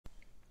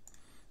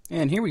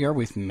And here we are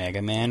with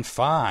Mega Man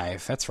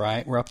 5. That's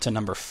right, we're up to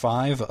number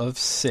 5 of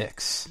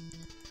 6.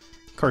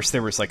 Of course,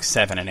 there was like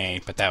 7 and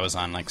 8, but that was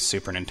on like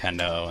Super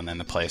Nintendo and then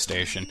the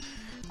PlayStation.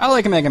 I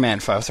like Mega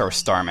Man 5, sorry,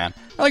 Starman.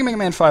 I like Mega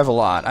Man 5 a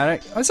lot.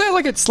 I'd say I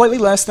like it slightly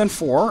less than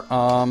 4.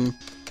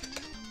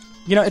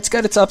 You know, it's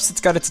got its ups, it's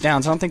got its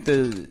downs. I don't think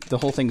the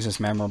whole thing's as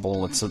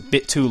memorable. It's a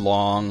bit too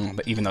long,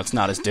 but even though it's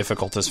not as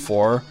difficult as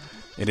 4,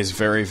 it is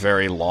very,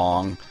 very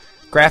long.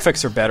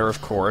 Graphics are better,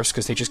 of course,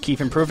 because they just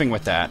keep improving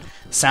with that.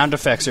 Sound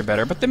effects are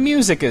better, but the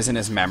music isn't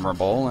as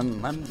memorable,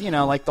 and you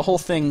know, like, the whole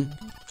thing,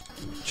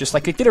 just,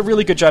 like, they did a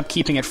really good job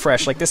keeping it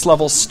fresh. Like, this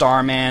level's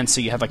Starman, so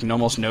you have, like,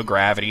 almost no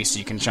gravity, so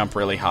you can jump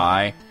really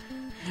high.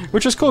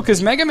 Which is cool,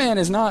 because Mega Man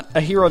is not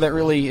a hero that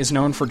really is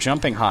known for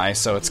jumping high,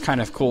 so it's kind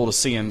of cool to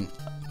see him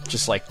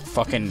just, like,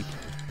 fucking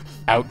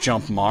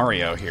out-jump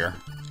Mario here.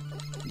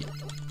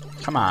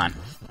 Come on.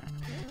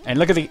 And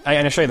look at I'm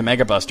gonna show you the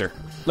Mega Buster.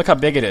 Look how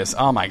big it is.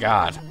 Oh my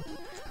god.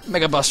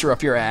 Mega Buster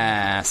up your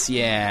ass,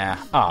 yeah.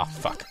 Oh,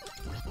 fuck.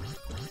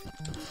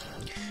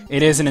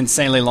 It is an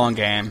insanely long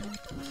game,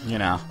 you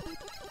know.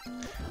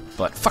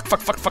 But fuck,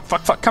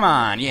 come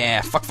on,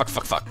 yeah, fuck,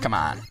 come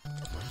on.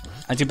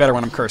 I do better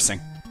when I'm cursing.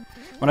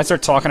 When I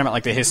start talking about,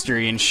 like, the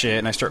history and shit,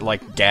 and I start,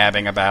 like,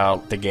 gabbing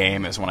about the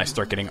game is when I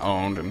start getting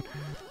owned, and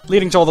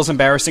leading to all those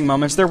embarrassing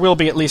moments. There will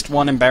be at least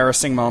one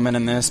embarrassing moment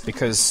in this,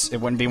 because it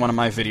wouldn't be one of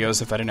my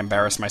videos if I didn't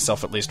embarrass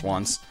myself at least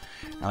once.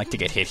 I like to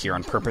get hit here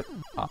on purpose.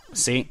 Oh,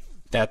 see?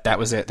 That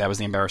was it. That was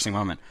the embarrassing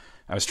moment.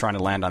 I was trying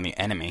to land on the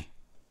enemy,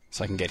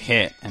 so I can get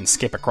hit and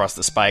skip across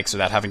the spikes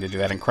without having to do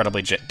that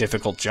incredibly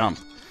difficult jump.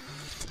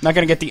 I'm not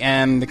going to get the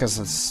M, because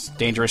it's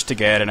dangerous to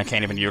get, and I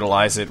can't even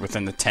utilize it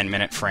within the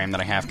 10-minute frame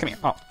that I have. Come here.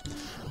 Oh,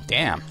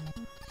 damn.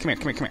 Come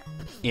here.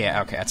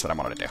 Yeah, okay, that's what I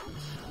wanted to do.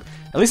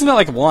 At least not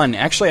like 1.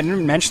 Actually, I didn't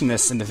even mention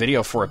this in the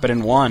video for it, but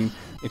in 1,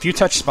 if you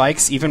touch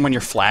spikes, even when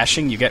you're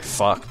flashing, you get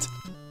fucked.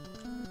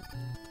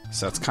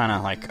 So it's kind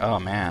of like, oh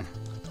man.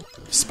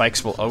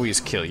 Spikes will always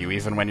kill you,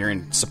 even when you're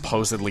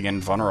supposedly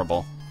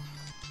invulnerable.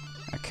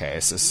 Okay,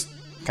 this is...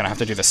 Gonna have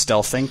to do the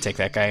stealth thing, take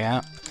that guy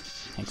out.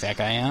 Take that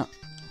guy out.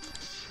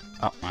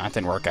 Oh, well, that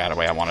didn't work out the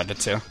way I wanted it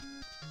to.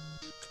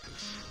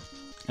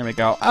 There we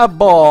go. A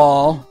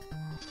ball!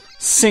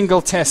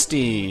 Single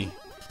testy!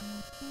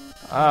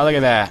 Oh, look at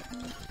that.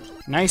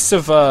 Nice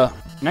of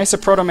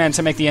Proto Man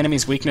to make the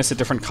enemy's weakness a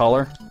different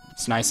color.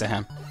 It's nice of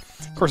him.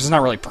 Of course, it's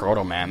not really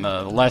Proto Man.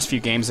 The last few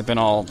games have been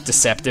all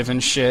deceptive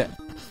and shit.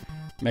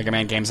 Mega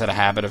Man games had a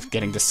habit of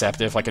getting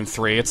deceptive. Like in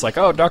 3, it's like,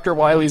 oh, Dr.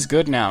 Wily's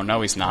good now.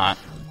 No, he's not.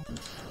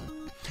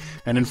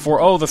 And in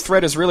 4, oh, the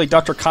threat is really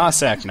Dr.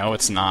 Cossack. No,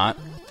 it's not.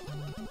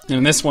 And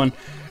in this one,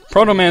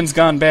 Proto Man's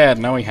gone bad.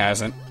 No, he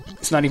hasn't.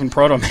 It's not even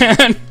Proto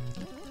Man.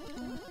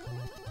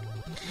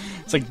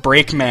 It's like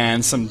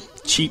Breakman, some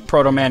cheap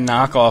Proto Man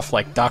knockoff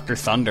like Dr.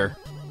 Thunder.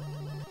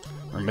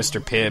 Or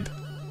Mr. Pibb.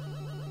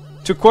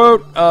 To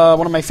quote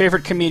one of my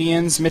favorite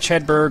comedians, Mitch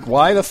Hedberg,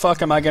 why the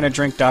fuck am I gonna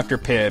drink Dr.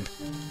 Pibb?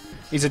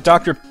 He's a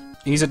Dr.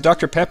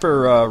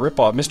 Pepper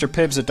ripoff. Mr.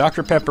 Pibb's a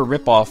Dr. Pepper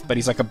ripoff, but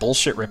he's like a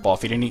bullshit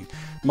ripoff.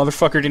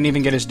 Motherfucker didn't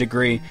even get his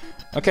degree.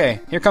 Okay,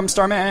 here comes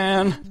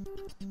Starman.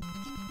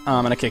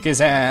 I'm gonna kick his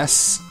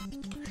ass.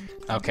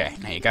 Okay,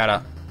 now you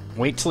gotta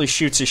wait till he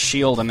shoots his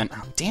shield and then...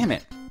 Oh, damn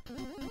it.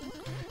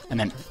 And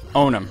then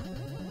own him.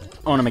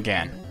 Own him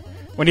again.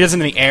 When he does it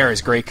in the air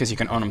is great because you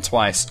can own him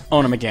twice.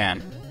 Own him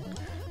again.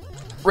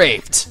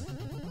 Raped.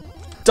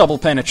 Double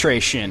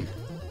penetration.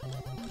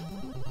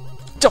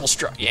 Double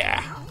strike.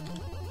 Yeah.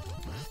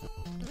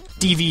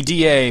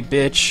 DVDA,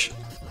 bitch.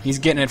 He's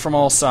getting it from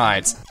all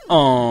sides.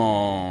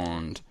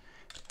 Owned.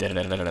 You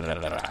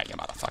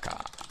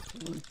motherfucker.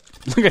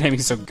 Look at him,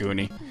 he's so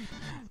goony.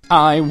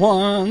 I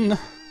won.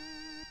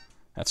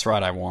 That's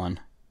right, I won.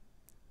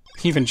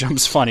 He even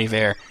jumps funny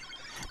there.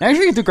 Now I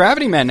actually do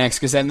Gravity Man next,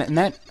 because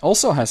that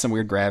also has some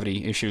weird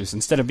gravity issues.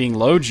 Instead of being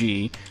low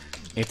G,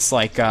 it's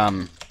like,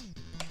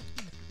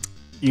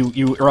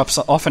 you are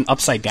often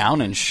upside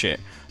down and shit.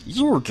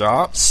 You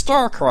got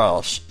Star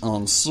Crash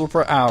on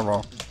Super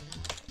Arrow.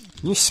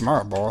 You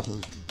smart, boy.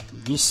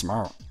 You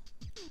smart.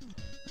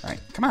 Alright,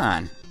 come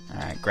on.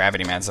 Alright,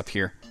 Gravity Man's up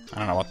here. I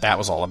don't know what that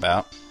was all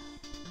about.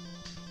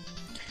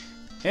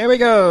 Here we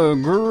go,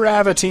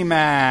 Gravity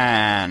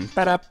Man.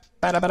 Ba-da,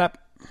 ba-da, ba-da.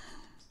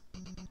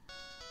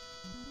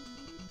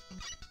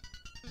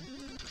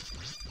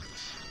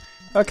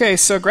 Okay,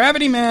 so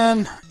Gravity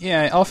Man,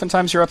 yeah,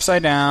 oftentimes you're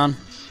upside down.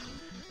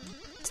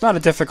 It's not a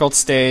difficult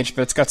stage,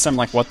 but it's got some,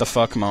 like, what the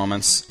fuck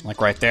moments.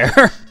 Like, right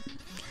there.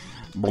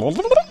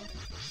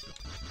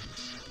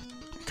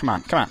 Come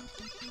on, come on.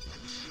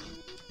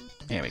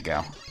 There we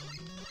go.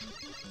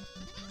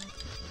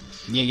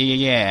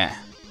 Yeah.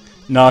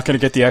 Not gonna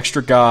get the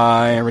extra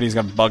guy. Everybody's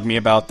gonna bug me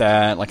about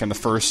that, like in the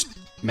first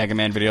Mega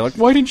Man video. Like,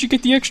 why didn't you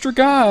get the extra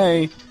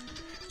guy?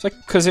 It's like,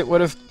 because it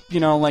would have,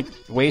 you know, like,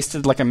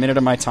 wasted like a minute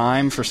of my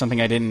time for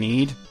something I didn't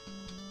need.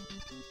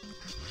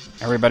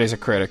 Everybody's a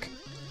critic.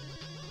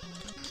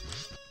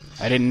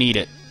 I didn't need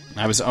it.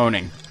 I was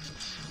owning.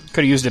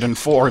 Could have used it in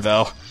 4,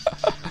 though.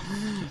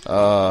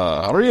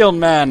 A real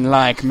man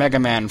like Mega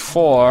Man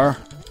 4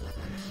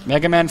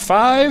 Mega Man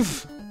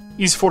 5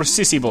 is for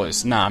sissy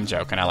boys. Nah, I'm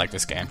joking. I like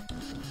this game.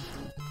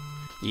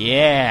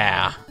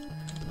 Yeah.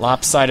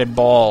 Lopsided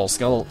balls.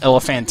 Got a little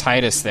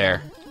elephantitis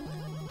there.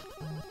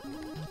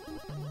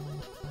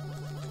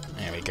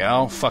 There we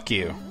go. Fuck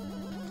you.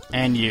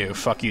 And you.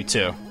 Fuck you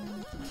too.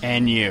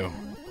 And you.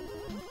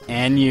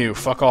 And you.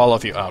 Fuck all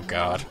of you. Oh,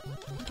 God.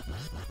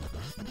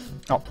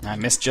 Oh, I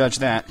misjudged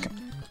that.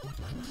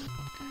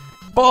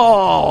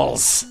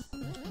 Balls!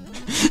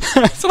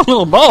 It's a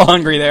little ball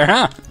hungry there,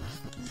 huh?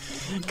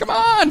 Come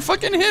on,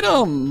 fucking hit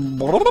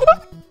him!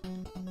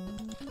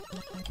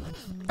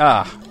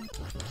 Ah.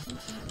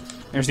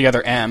 There's the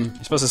other M.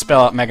 You're supposed to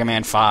spell out Mega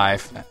Man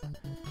 5.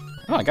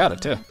 Oh, I got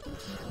it, too.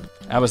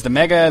 That was the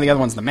Mega, the other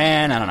one's the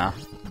Man, I don't know.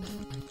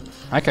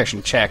 I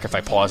can check if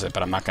I pause it,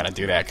 but I'm not gonna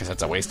do that, because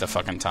that's a waste of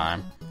fucking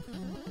time.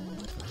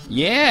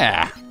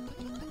 Yeah!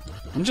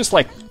 I'm just,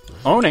 like,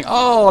 owning.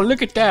 Oh,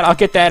 look at that! I'll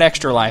get that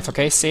extra life,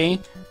 okay?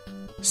 See?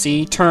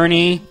 See?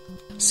 Turney?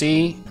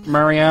 See?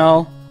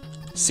 Muriel?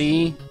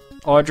 See?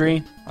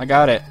 Audrey? I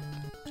got it.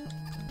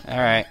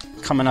 Alright,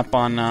 coming up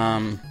on,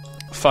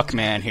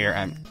 Fuckman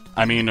here.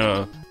 I mean,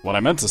 what I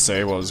meant to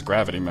say was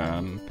Gravity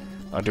Man.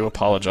 I do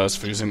apologize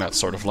for using that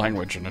sort of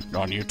language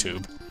on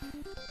YouTube.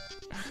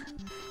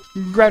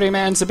 Gravity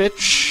Man's a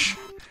bitch.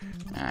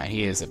 Ah,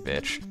 he is a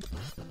bitch.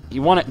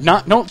 You want it,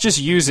 don't just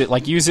use it,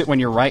 like, use it when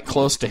you're right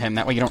close to him,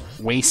 that way you don't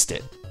waste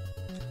it.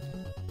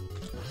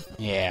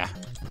 Yeah.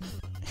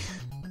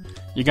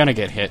 You're gonna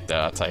get hit,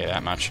 though, I'll tell you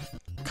that much.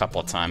 A couple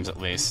of times, at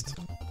least.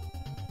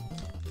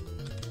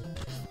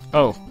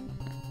 Oh.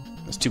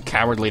 I was too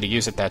cowardly to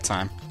use it that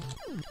time.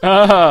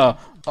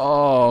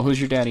 Oh, who's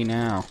your daddy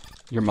now?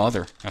 Your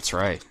mother. That's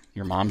right.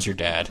 Your mom's your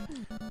dad.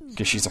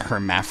 Because she's a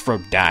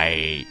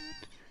hermaphrodite.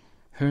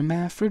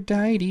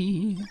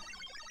 Hermaphrodite.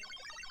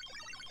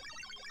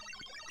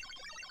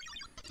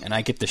 And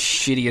I get the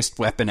shittiest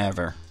weapon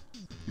ever.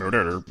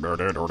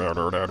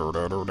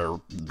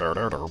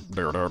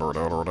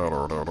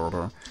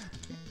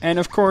 And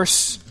of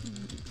course,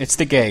 it's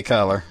the gay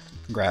color.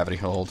 Gravity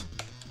hold.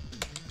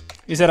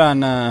 Is it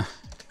on,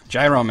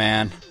 Gyro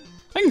Man?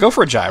 I can go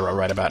for a gyro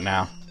right about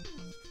now.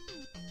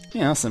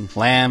 You know, some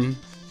lamb,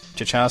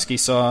 Chachowski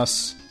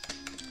sauce,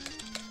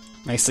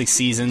 nicely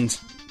seasoned.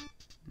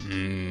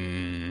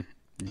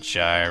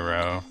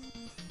 Gyro.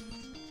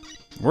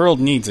 World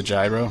needs a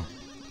gyro.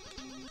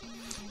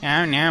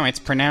 Oh no, it's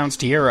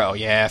pronounced hero.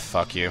 Yeah,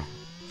 fuck you.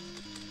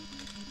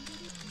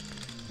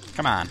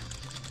 Come on.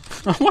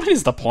 What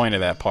is the point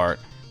of that part?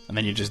 And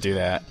then you just do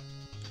that.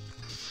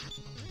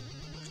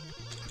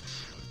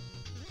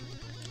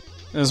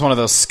 This is one of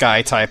those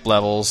sky-type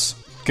levels.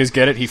 Because,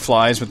 get it? He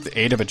flies with the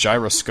aid of a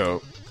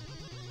gyroscope.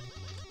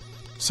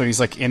 So he's,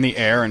 like, in the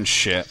air and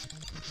shit.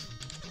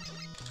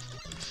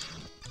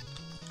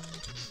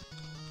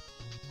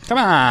 Come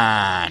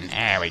on!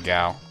 There we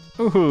go.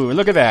 Ooh,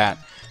 look at that.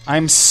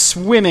 I'm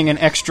swimming in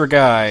extra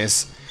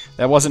guys.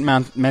 That wasn't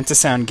meant to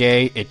sound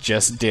gay, it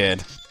just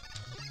did.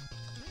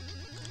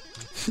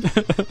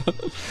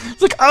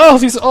 It's like, oh,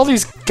 all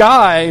these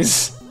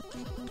guys!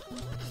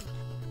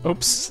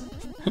 Oops.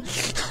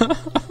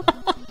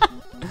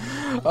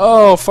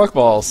 Oh, fuck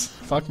balls.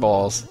 Fuck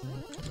balls.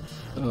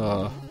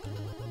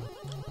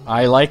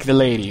 I like the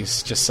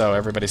ladies, just so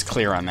everybody's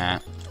clear on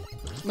that.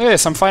 Look at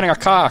this, I'm fighting a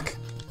cock.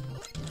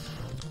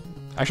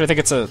 Actually, I think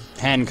it's a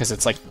hen, because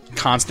it's, like,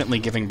 constantly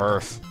giving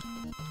birth.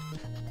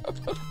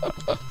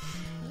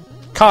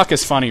 Cock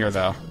is funnier,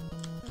 though.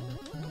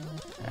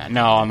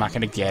 No, I'm not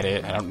gonna get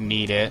it. I don't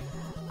need it.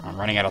 I'm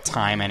running out of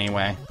time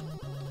anyway.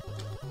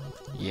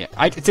 Yeah,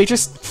 they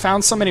just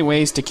found so many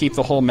ways to keep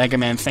the whole Mega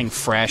Man thing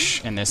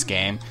fresh in this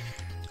game.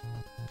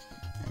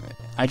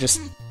 I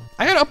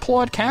gotta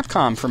applaud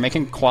Capcom for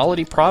making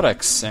quality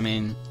products. I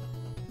mean,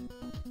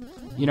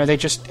 you know, they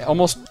just,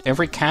 almost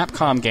every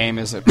Capcom game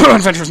is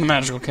Adventures in the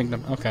Magical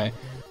Kingdom. Okay.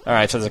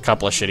 Alright, so there's a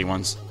couple of shitty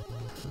ones.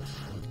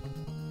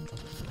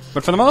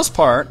 But for the most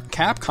part,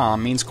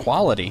 Capcom means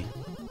quality.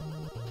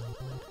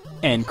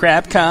 And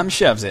Crapcom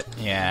shoves it.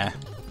 Yeah.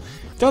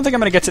 Don't think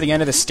I'm gonna get to the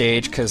end of the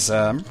stage, because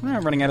I'm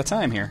running out of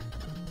time here.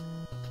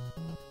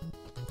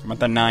 I'm at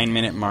the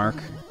 9-minute mark.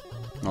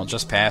 Well,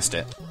 just past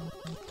it.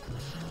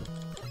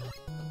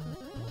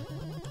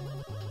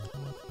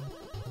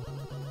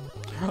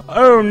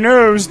 Oh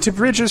no, the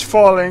bridge is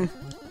falling.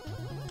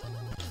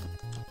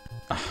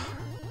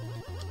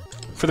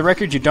 For the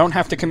record, you don't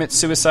have to commit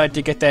suicide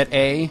to get that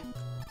A.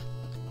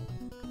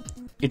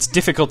 It's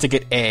difficult to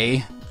get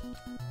A.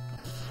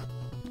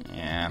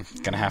 Yeah,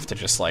 gonna have to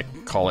just,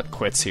 like, call it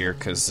quits here,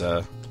 because,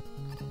 I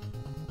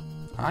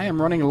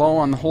am running low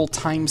on the whole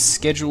time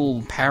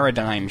schedule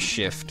paradigm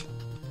shift.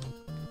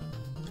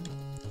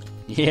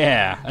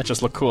 Yeah, that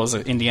just looked cool as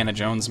an Indiana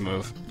Jones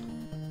move.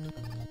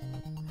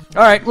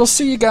 Alright, we'll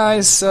see you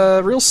guys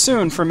real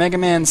soon for Mega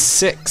Man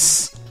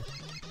 6.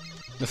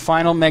 The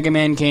final Mega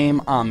Man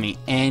game on the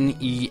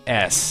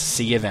NES.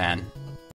 See you then.